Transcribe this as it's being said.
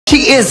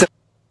She is.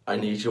 I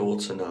need you all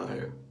to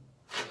know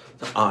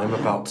that I'm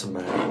about to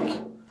make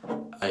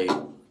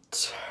a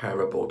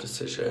terrible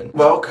decision.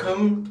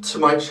 Welcome to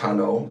my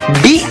channel.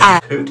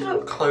 Who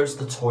didn't close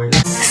the toilet?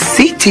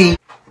 CT.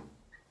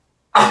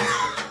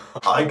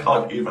 I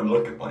can't even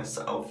look at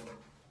myself.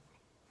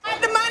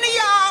 The money,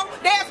 y'all.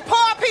 There's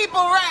poor people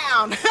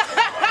around.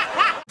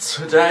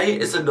 Today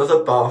is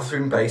another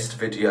bathroom-based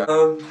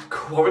video.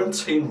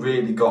 Quarantine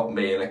really got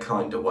me in a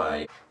kind of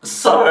way.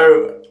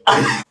 So,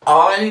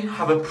 I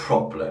have a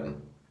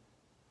problem.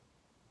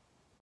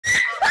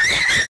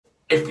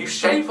 If you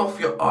shave off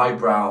your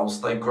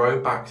eyebrows, they grow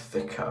back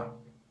thicker.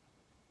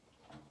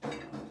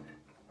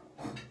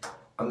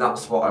 And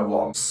that's what I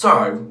want.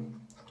 So,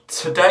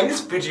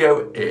 today's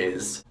video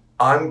is,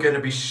 I'm going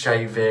to be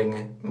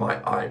shaving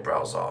my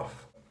eyebrows off.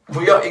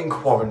 We are in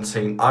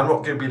quarantine. I'm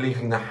not going to be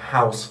leaving the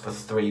house for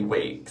 3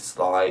 weeks.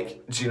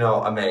 Like, do you know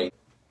what I mean?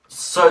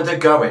 So they're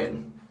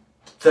going.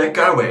 They're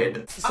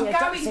going. I'm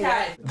going,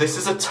 Dad. This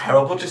is a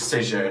terrible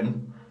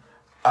decision.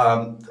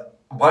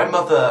 My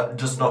mother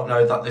does not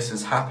know that this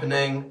is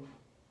happening.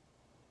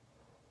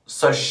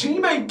 So she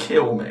may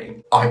kill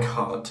me. I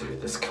can't do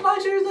this. Can I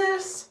do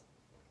this?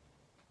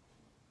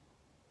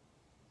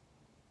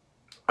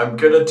 I'm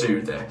gonna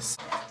do this.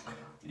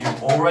 You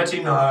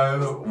already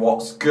know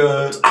what's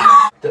good.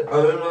 The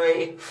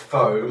only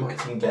foam I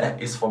can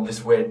get is from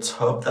this weird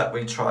tub that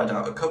we tried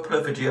out a couple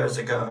of videos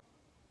ago.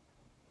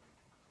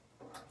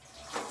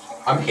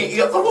 I'm heating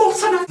up the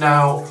water now.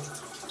 Now,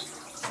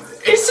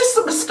 is this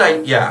a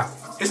mistake? Yeah.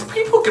 Is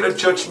people gonna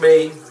judge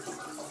me?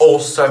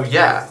 Also,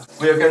 yeah.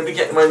 We are gonna be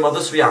getting my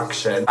mother's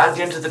reaction. At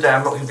the end of the day,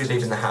 I'm not gonna be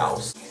leaving the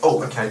house.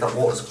 Oh, okay, that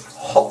water's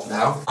hot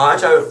now. I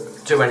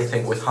don't do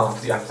anything with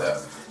half the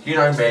effort. You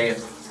know me,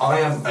 I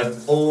am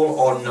an all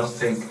or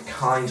nothing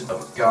kind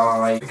of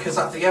guy. Because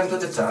at the end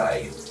of the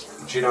day,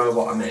 do you know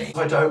what I mean?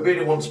 I don't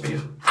really want to be,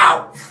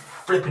 ow,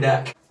 flipping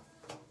heck.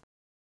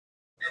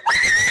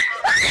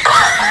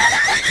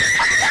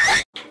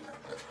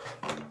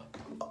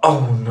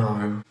 Oh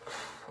no.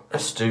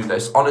 Let's do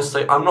this.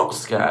 Honestly, I'm not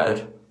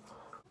scared.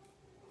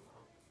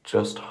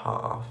 Just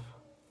half.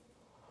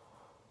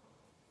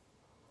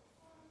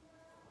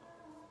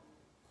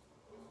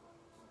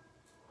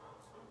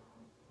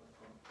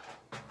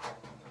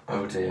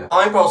 Oh dear.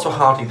 Eyebrows were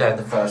hardly there in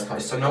the first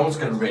place, so no one's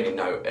going to really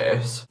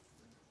notice.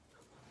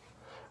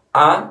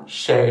 I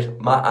shaved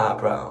my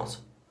eyebrows.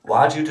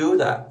 Why'd you do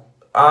that?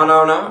 I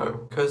don't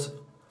know. Because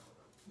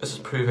this is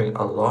proving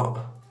a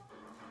lot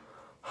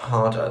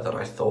harder than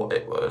I thought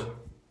it would.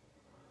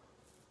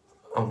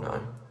 Oh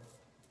no.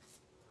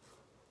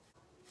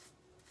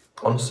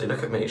 Honestly,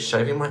 look at me,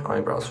 shaving my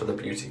eyebrows for the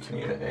beauty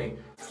community.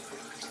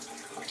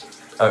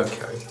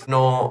 Okay.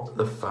 Ignore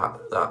the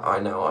fact that I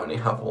now only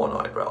have one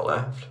eyebrow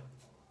left.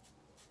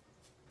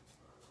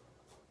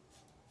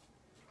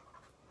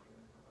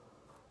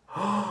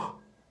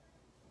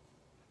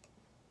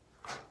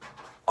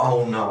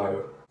 Oh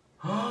no.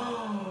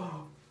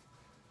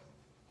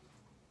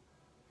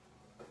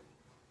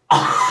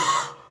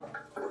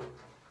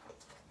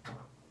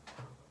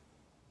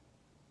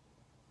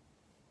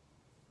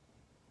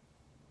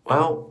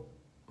 Well,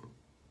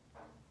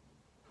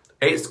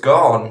 it's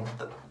gone.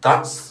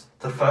 That's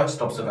the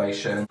first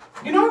observation.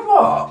 You know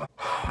what?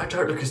 I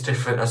don't look as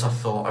different as I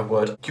thought I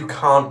would. You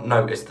can't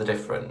notice the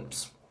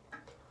difference.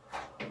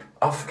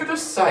 Oh, for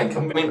goodness sake, I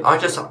mean, I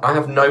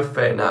have no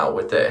fear now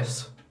with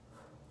this.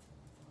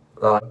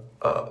 Like,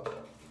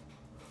 up.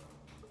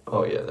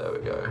 Oh yeah, there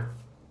we go.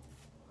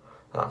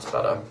 That's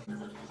better.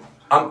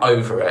 I'm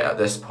over it at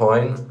this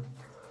point.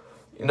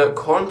 You know,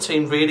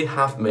 quarantine really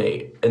have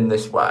me in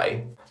this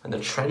way. And the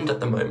trend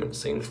at the moment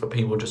seems for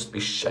people just to be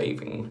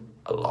shaving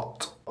a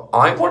lot.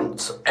 I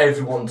want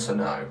everyone to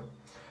know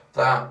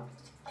that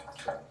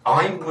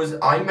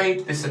I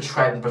made this a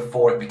trend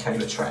before it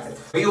became a trend.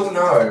 We all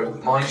know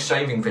my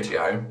shaving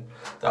video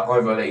that I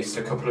released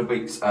a couple of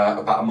weeks,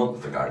 about a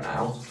month ago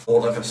now.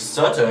 All of a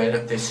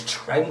sudden, this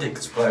trend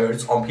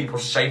explodes on people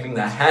shaving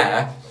their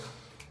hair.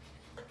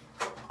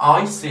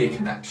 I see a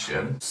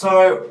connection.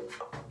 So,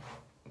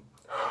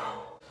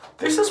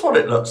 this is what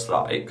it looks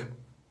like.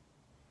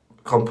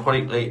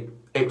 Completely,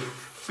 it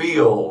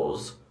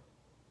feels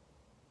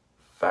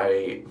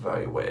very,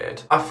 very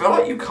weird. I feel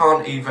like you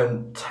can't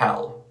even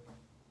tell.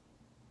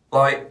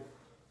 Like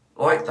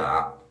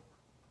that.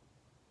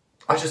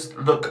 I just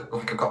look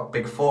like I've got a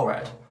big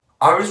forehead.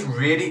 I was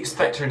really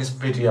expecting this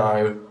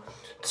video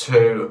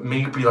to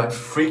me be like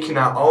freaking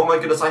out. Oh my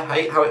goodness, I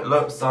hate how it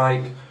looks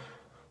like.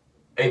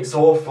 It's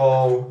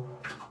awful.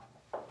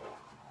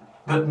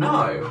 But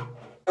no.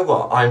 You know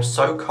what? I'm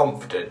so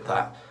confident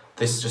that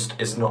this just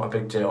is not a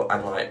big deal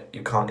and like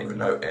you can't even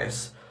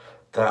notice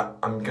that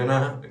I'm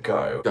gonna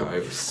go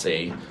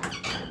see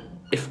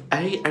if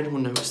A,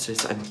 anyone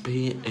notices, and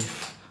B,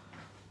 if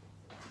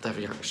their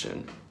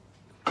reaction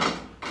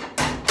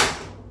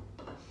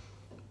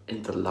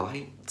in the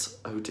light.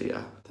 Oh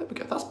dear. There we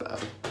go, that's better.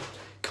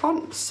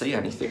 Can't see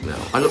anything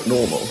now. I look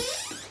normal.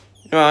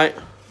 You alright?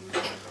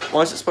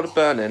 Why is it spot of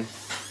burning?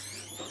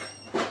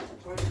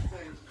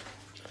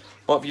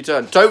 What have you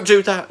done? Don't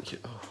do that!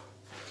 Oh.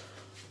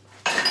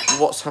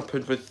 what's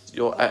happened with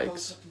your eggs?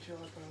 What's happened to your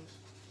eyebrows?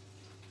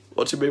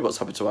 What do you mean what's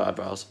happened to my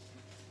eyebrows?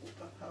 What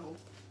the hell?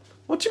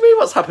 What do you mean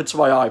what's happened to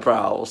my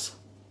eyebrows?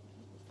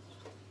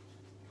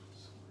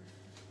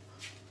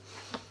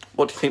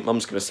 What do you think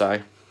Mum's going to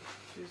say?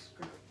 She's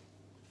gonna...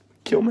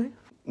 Kill me?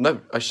 No,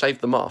 I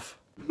shaved them off.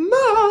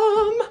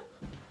 Mum!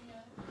 Yeah.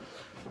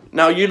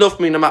 Now, you love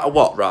me no matter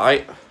what,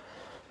 right?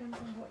 Depends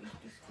on what you've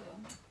just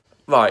done.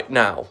 Right,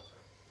 now,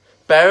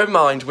 bear in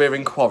mind we're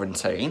in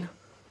quarantine.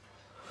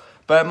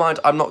 Bear in mind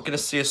I'm not going to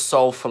see a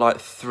soul for like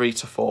 3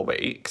 to 4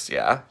 weeks,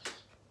 yeah?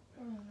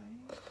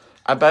 Alright.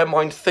 And bear in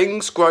mind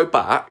things grow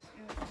back.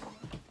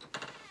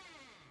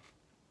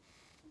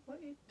 What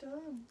have you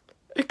done?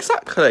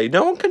 Exactly,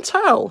 no one can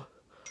tell.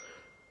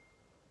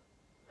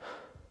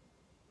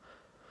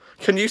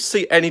 Can you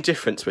see any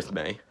difference with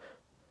me?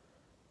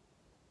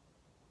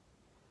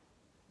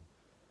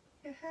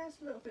 Your hair's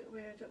a little bit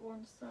weird at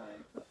one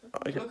side.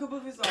 Okay. Look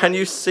above his eyes. Can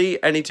you see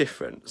any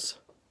difference?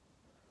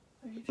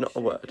 Have you just Not a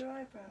shaved word. your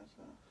eyebrows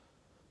off?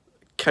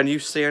 Can you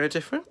see any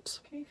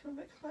difference? Can you come a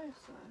bit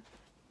closer?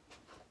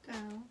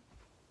 Down.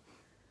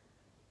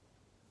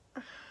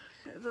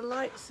 The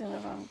light's in the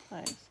wrong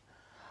place.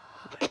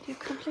 You've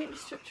completely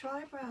stripped your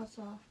eyebrows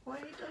off. Why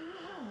have you done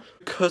that?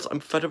 Because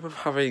I'm fed up of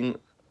having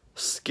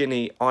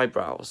skinny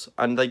eyebrows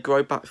and they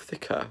grow back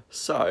thicker,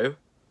 so...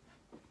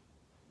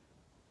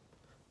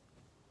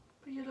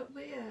 But you look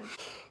weird.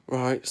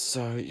 Right,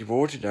 so you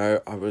already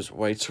know I was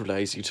way too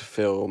lazy to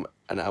film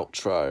an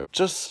outro.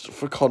 Just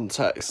for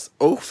context,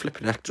 oh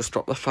flipping heck, just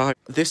dropped the phone.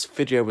 This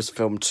video was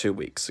filmed 2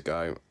 weeks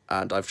ago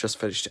and I've just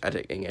finished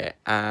editing it,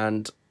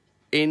 and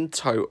in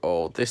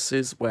total, this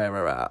is where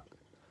we're at.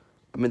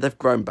 I mean, they've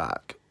grown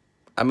back.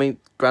 I mean,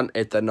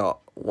 granted, they're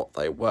not what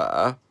they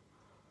were,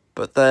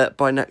 but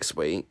by next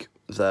week,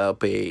 they'll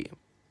be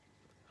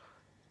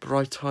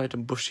bright-eyed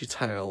and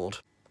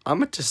bushy-tailed.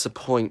 I'm a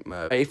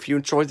disappointment. If you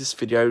enjoyed this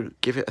video,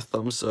 give it a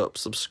thumbs up,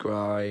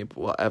 subscribe,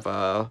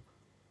 whatever.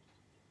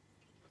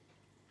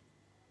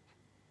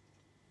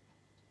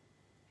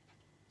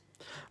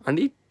 I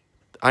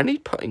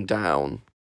need putting down.